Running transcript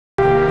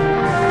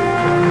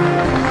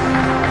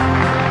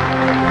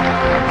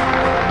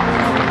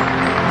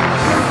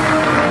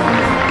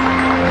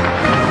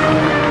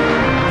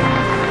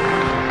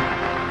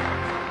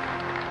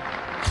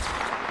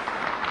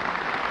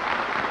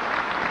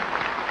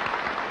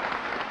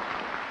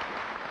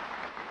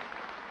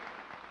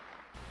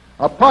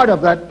A part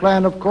of that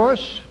plan, of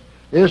course,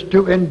 is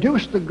to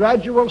induce the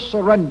gradual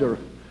surrender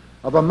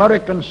of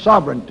American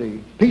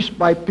sovereignty, piece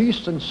by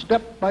piece and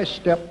step by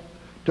step,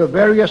 to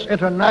various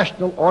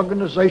international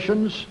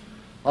organizations,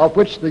 of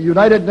which the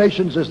United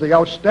Nations is the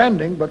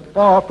outstanding but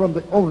far from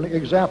the only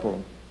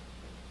example.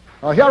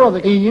 Now, here are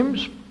the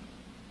aims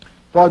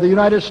for the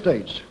United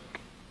States.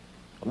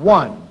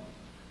 1,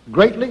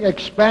 greatly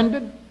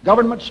expanded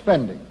government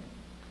spending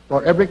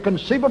for every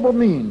conceivable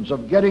means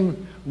of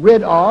getting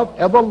rid of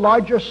ever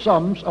larger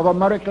sums of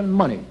American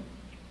money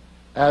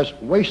as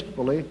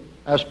wastefully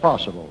as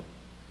possible.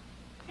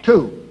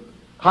 2,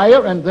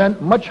 higher and then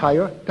much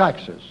higher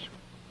taxes.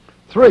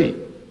 3,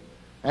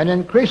 an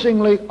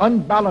increasingly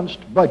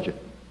unbalanced budget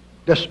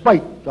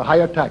despite the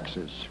higher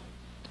taxes.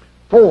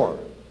 4,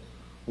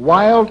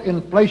 wild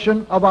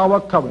inflation of our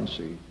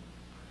currency.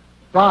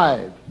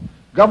 5,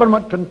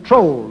 government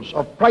controls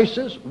of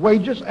prices,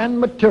 wages, and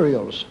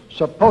materials,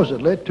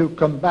 supposedly to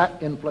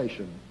combat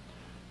inflation.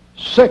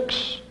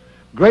 6,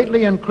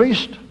 greatly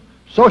increased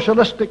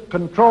socialistic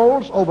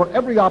controls over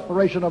every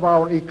operation of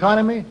our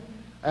economy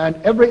and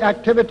every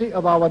activity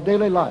of our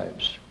daily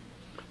lives.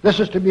 This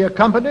is to be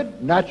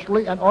accompanied,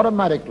 naturally and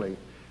automatically,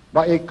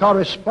 by a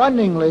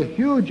correspondingly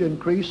huge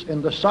increase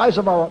in the size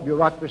of our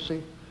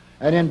bureaucracy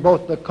and in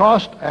both the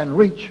cost and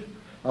reach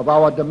of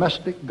our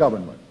domestic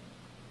government.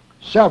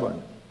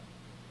 7,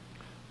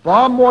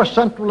 far more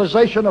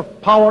centralization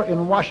of power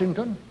in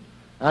Washington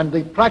and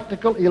the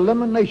practical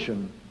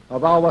elimination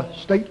of our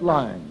state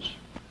lines.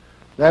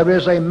 There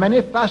is a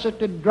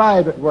many-faceted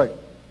drive at work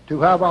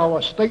to have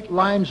our state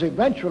lines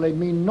eventually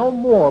mean no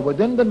more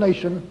within the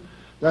nation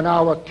than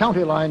our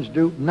county lines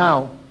do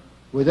now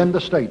within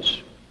the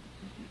states.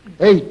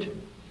 8,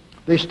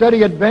 the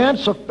steady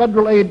advance of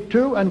federal aid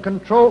to and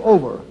control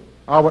over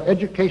our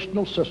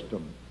educational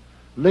system,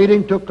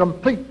 leading to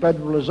complete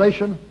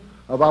federalization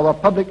of our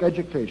public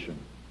education.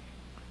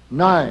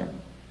 9,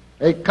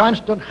 a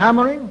constant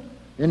hammering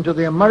into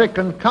the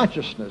American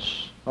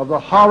consciousness of the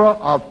horror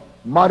of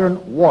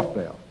modern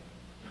warfare,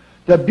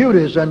 the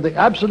beauties and the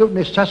absolute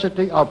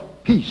necessity of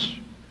peace.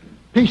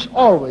 Peace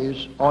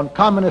always on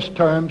communist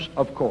terms,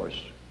 of course.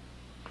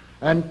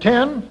 And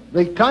 10,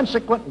 the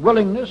consequent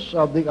willingness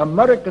of the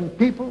American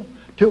people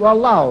to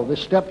allow the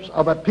steps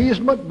of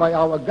appeasement by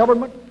our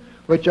government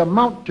which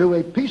amount to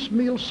a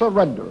piecemeal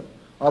surrender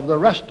of the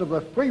rest of the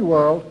free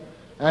world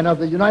and of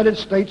the United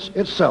States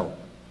itself.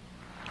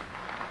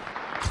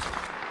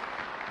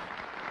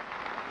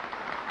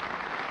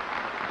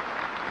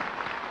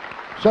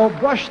 So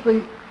brush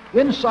the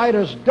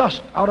insider's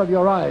dust out of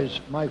your eyes,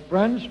 my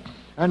friends,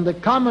 and the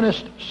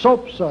communist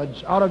soap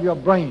suds out of your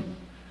brain,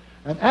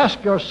 and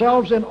ask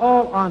yourselves in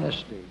all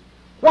honesty,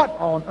 what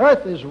on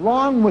earth is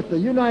wrong with the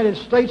United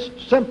States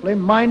simply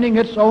minding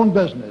its own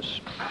business?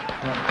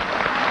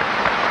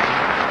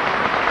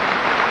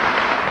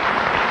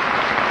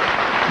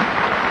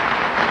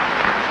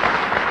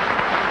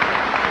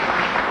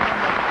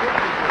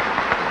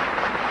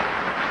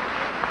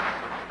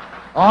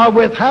 Or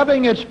with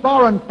having its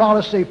foreign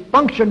policy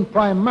function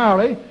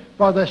primarily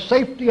for the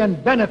safety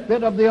and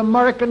benefit of the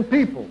American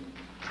people.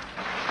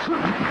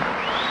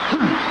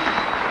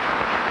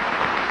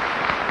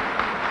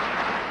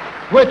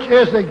 Which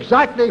is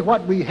exactly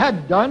what we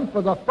had done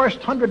for the first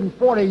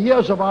 140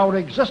 years of our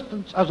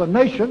existence as a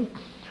nation,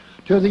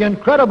 to the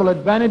incredible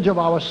advantage of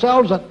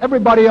ourselves and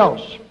everybody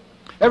else.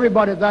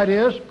 Everybody, that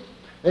is,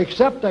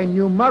 except a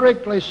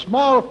numerically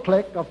small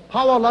clique of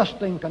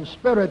power-lusting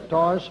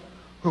conspirators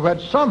who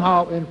had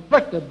somehow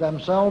inflicted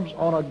themselves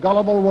on a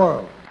gullible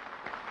world.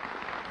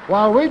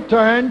 While we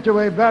turn to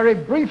a very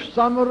brief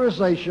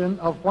summarization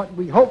of what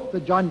we hope the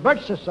John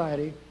Birch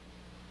Society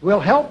will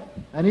help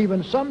and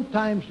even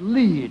sometimes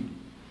lead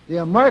the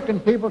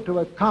American people to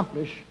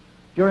accomplish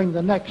during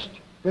the next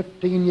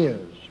 15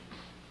 years.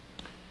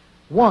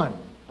 1,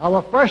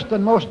 our first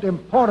and most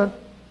important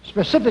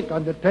specific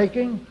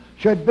undertaking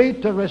should be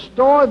to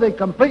restore the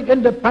complete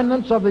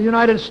independence of the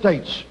United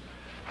States.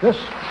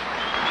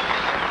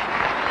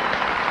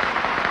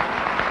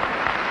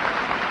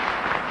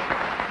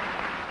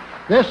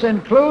 This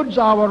includes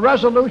our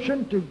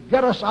resolution to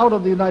get us out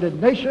of the United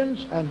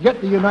Nations and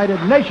get the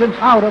United Nations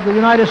out of the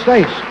United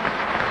States.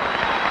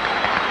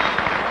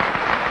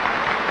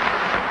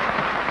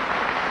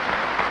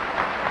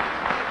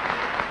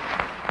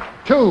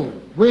 Two,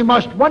 we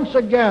must once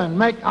again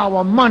make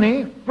our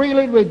money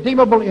freely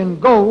redeemable in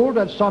gold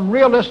at some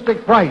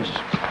realistic price.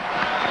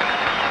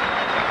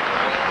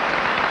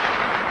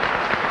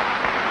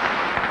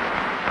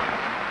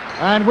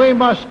 And we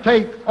must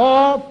take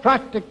all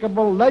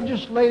practicable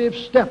legislative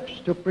steps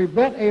to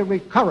prevent a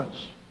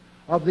recurrence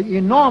of the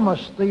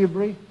enormous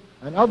thievery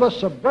and other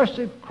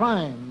subversive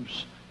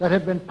crimes that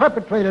have been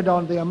perpetrated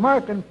on the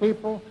American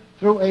people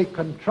through a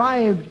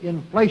contrived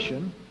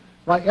inflation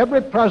by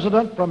every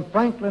president from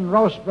Franklin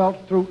Roosevelt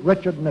through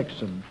Richard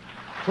Nixon.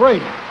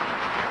 3,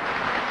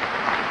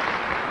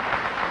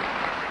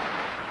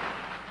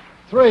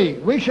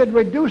 we should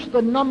reduce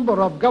the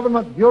number of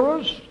government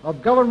bureaus,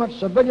 of government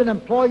civilian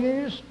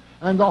employees,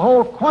 and the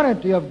whole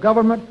quantity of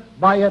government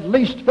by at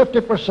least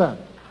 50%.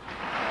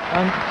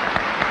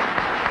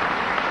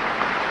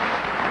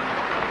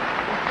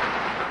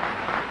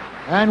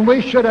 And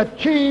we should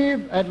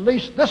achieve at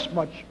least this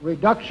much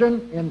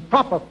reduction in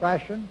proper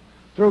fashion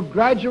through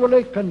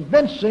gradually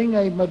convincing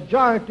a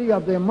majority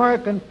of the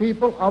American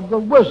people of the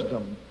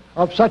wisdom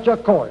of such a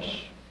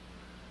course.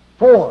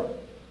 4,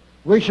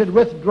 we should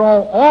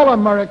withdraw all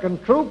American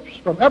troops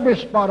from every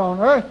spot on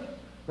earth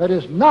that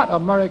is not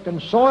American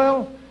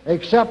soil,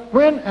 except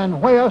when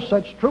and where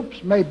such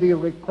troops may be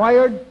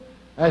required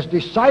as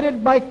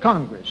decided by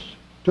Congress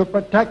to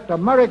protect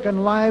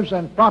American lives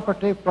and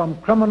property from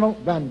criminal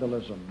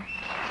vandalism.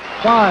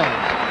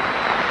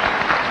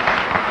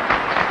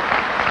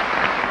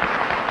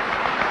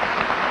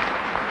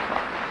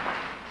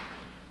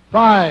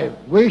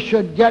 5, we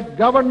should get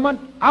government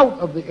out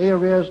of the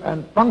areas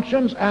and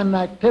functions and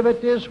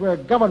activities where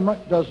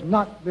government does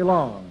not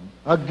belong.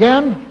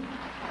 Again,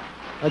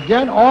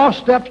 all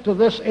steps to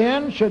this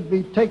end should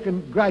be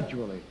taken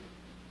gradually,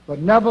 but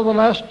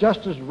nevertheless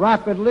just as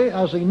rapidly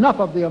as enough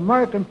of the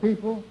American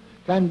people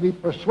can be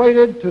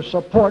persuaded to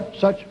support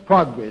such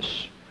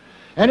progress.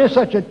 Any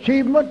such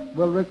achievement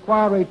will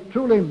require a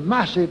truly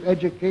massive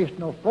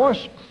educational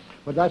force,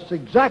 but that's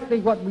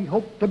exactly what we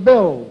hope to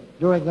build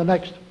during the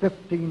next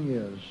 15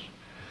 years.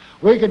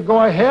 We could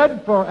go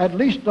ahead for at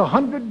least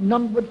 100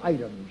 numbered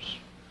items,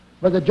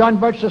 but the John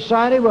Birch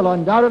Society will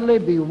undoubtedly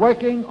be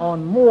working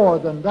on more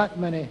than that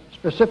many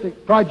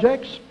specific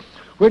projects,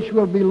 which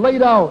will be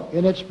laid out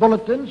in its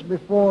bulletins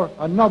before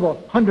another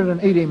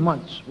 180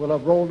 months will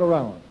have rolled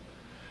around.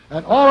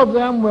 And all of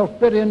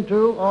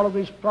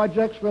these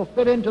projects will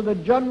fit into the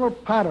general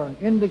pattern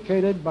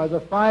indicated by the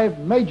 5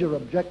 major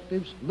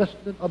objectives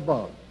listed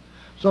above.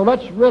 So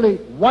let's really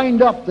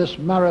wind up this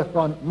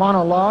marathon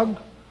monologue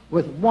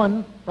with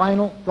one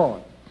final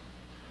thought.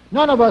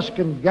 None of us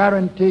can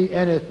guarantee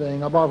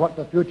anything about what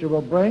the future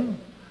will bring.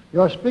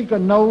 Your speaker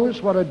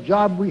knows what a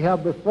job we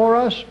have before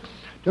us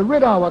to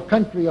rid our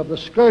country of the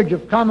scourge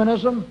of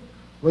communism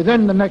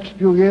within the next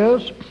few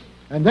years,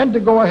 and then to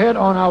go ahead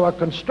on our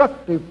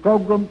constructive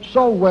program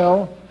so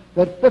well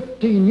that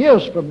 15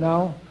 years from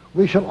now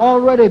we shall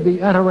already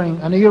be entering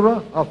an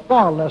era of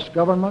far less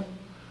government,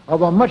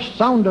 of a much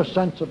sounder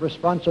sense of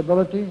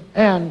responsibility,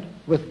 and,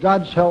 with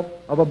God's help,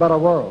 of a better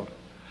world.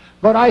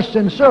 But I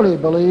sincerely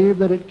believe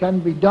that it can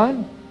be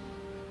done,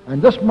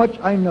 and this much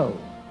I know.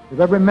 If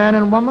every man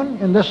and woman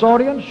in this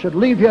audience should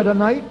leave here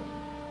tonight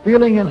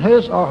feeling in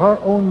his or her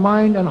own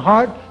mind and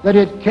heart that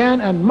it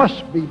can and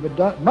must be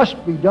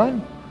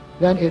done,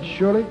 then it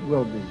surely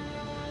will be.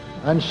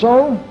 And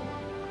so,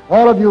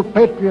 all of you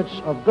patriots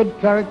of good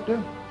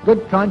character,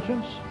 good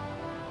conscience,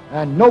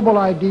 and noble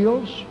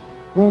ideals,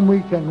 whom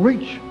we can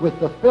reach with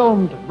the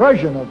filmed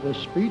version of this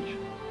speech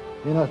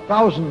in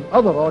 1,000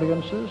 other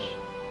audiences,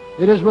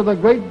 it is with a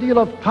great deal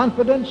of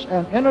confidence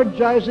and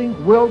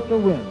energizing will to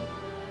win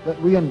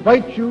that we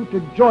invite you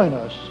to join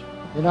us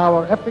in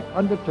our epic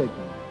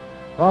undertaking.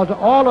 While to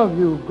all of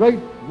you great,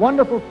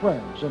 wonderful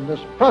friends in this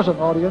present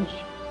audience,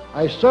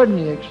 I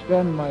certainly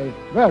extend my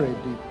very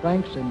deep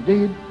thanks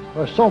indeed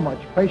for so much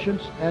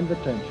patience and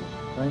attention.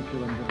 Thank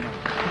you and good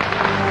night.